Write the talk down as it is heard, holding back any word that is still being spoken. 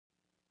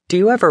Do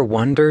you ever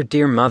wonder,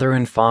 dear mother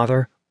and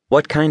father,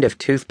 what kind of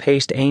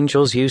toothpaste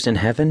angels use in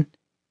heaven?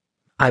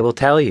 I will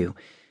tell you.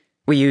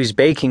 We use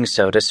baking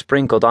soda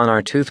sprinkled on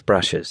our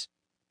toothbrushes.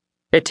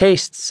 It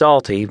tastes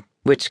salty,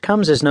 which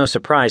comes as no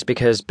surprise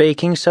because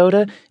baking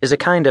soda is a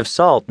kind of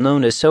salt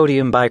known as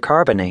sodium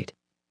bicarbonate.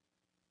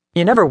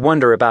 You never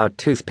wonder about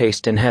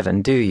toothpaste in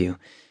heaven, do you?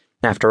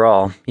 After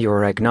all,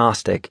 you're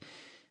agnostic.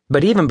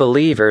 But even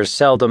believers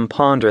seldom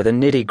ponder the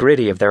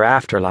nitty-gritty of their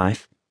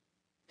afterlife.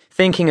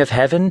 Thinking of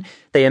heaven,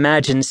 they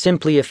imagine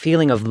simply a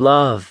feeling of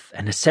love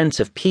and a sense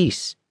of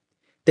peace.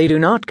 They do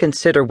not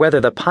consider whether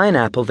the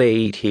pineapple they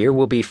eat here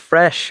will be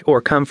fresh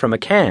or come from a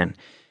can.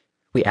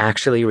 We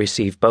actually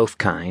receive both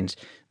kinds,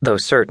 though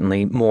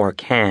certainly more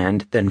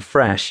canned than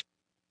fresh.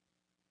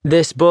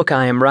 This book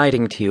I am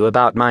writing to you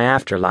about my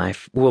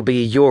afterlife will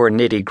be your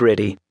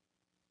nitty-gritty.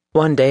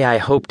 One day I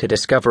hope to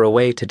discover a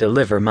way to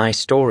deliver my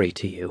story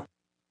to you.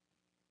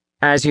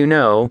 As you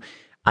know,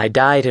 I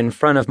died in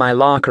front of my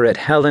locker at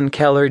Helen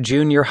Keller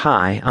Junior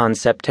High on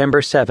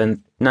September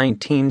 7,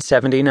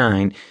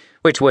 1979,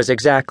 which was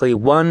exactly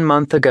 1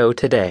 month ago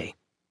today.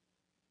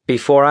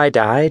 Before I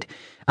died,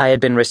 I had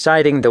been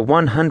reciting the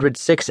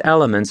 106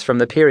 elements from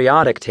the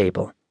periodic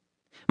table.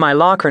 My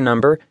locker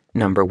number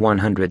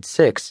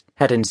 106,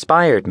 had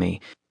inspired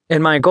me,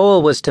 and my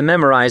goal was to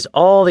memorize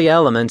all the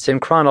elements in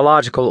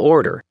chronological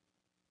order.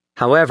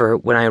 However,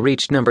 when I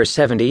reached number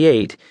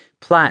 78,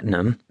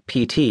 Platinum,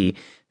 PT,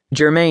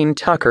 Jermaine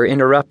Tucker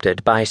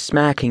interrupted by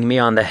smacking me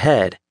on the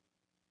head.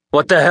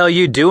 "What the hell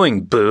you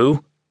doing,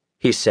 Boo?"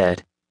 he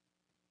said.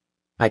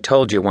 I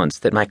told you once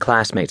that my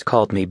classmates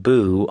called me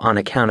Boo on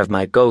account of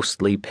my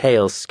ghostly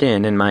pale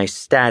skin and my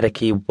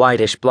staticky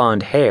whitish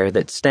blonde hair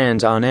that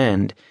stands on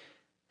end.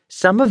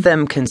 Some of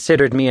them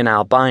considered me an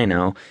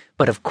albino,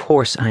 but of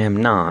course I am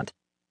not.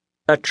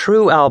 A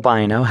true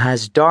albino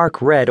has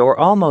dark red or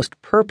almost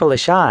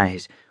purplish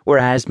eyes,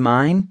 whereas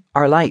mine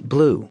are light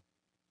blue.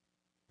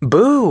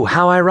 Boo,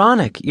 how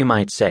ironic, you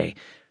might say,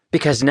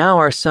 because now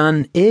our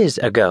son is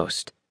a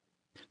ghost.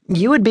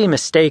 You would be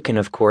mistaken,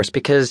 of course,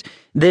 because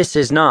this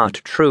is not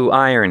true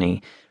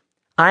irony.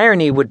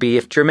 Irony would be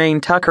if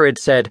Jermaine Tucker had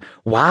said,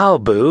 "Wow,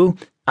 Boo,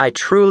 I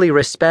truly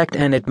respect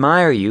and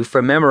admire you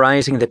for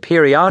memorizing the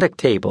periodic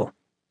table."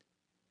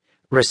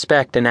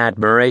 Respect and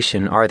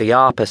admiration are the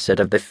opposite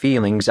of the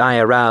feelings I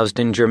aroused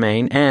in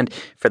Jermaine and,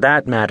 for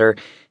that matter,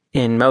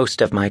 in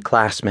most of my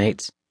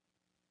classmates.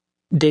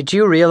 Did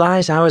you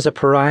realize I was a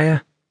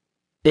pariah?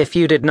 If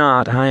you did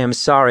not, I am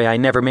sorry I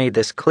never made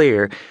this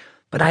clear,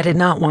 but I did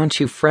not want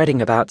you fretting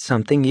about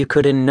something you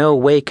could in no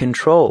way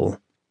control.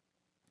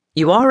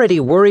 You already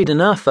worried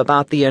enough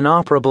about the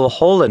inoperable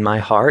hole in my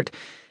heart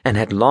and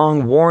had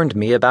long warned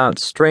me about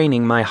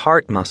straining my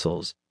heart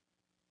muscles.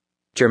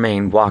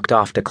 Jermaine walked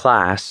off to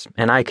class,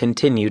 and I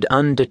continued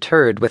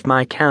undeterred with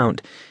my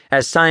count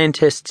as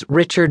scientists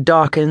Richard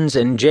Dawkins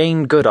and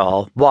Jane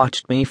Goodall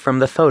watched me from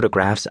the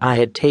photographs I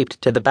had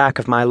taped to the back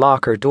of my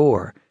locker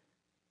door.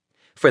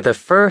 For the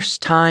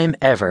first time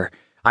ever,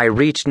 I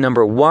reached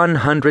number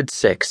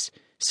 106,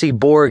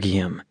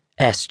 Seaborgium,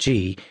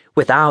 SG,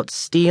 without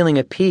stealing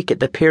a peek at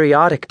the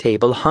periodic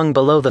table hung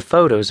below the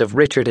photos of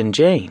Richard and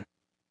Jane.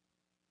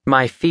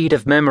 My feat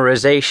of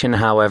memorization,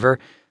 however,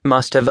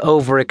 must have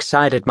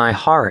overexcited my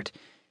heart,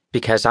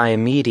 because I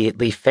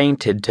immediately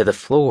fainted to the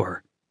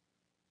floor.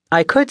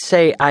 I could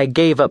say I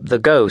gave up the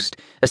ghost,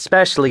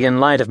 especially in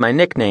light of my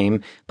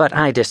nickname, but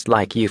I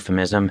dislike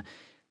euphemism.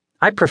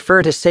 I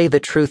prefer to say the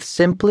truth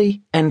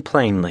simply and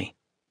plainly.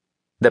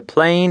 The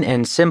plain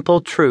and simple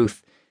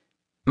truth: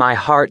 my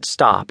heart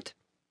stopped,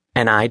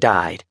 and I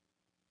died.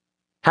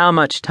 How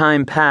much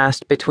time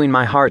passed between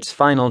my heart's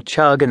final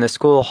chug in the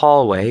school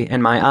hallway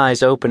and my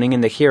eyes opening in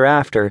the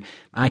hereafter,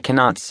 I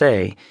cannot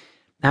say.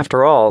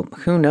 After all,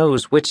 who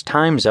knows which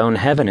time zone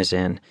heaven is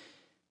in?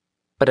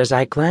 But as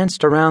I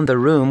glanced around the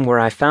room where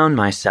I found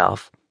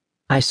myself,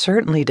 I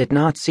certainly did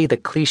not see the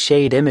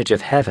cliched image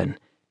of heaven.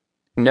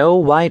 No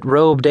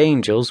white-robed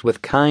angels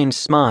with kind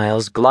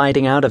smiles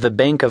gliding out of a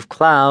bank of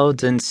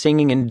clouds and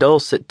singing in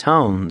dulcet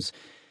tones.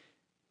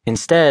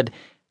 Instead,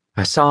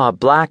 I saw a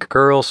black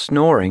girl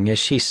snoring as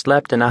she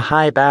slept in a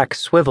high-back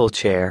swivel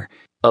chair,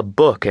 a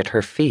book at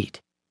her feet.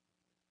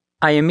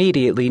 I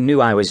immediately knew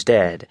I was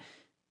dead.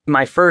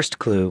 My first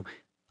clue: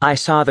 I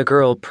saw the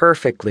girl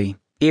perfectly,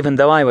 even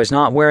though I was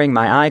not wearing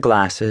my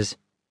eyeglasses.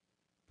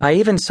 I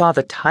even saw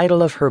the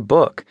title of her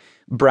book,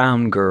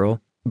 Brown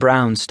Girl,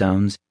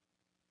 Brownstones.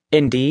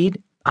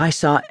 Indeed, I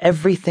saw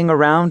everything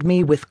around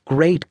me with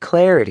great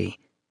clarity.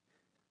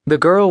 The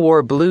girl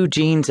wore blue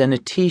jeans and a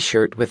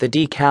t-shirt with a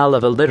decal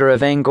of a litter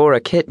of Angora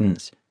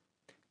kittens.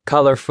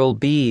 Colorful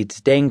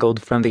beads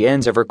dangled from the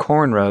ends of her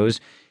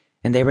cornrows,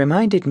 and they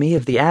reminded me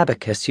of the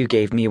abacus you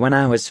gave me when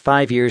I was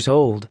 5 years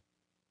old.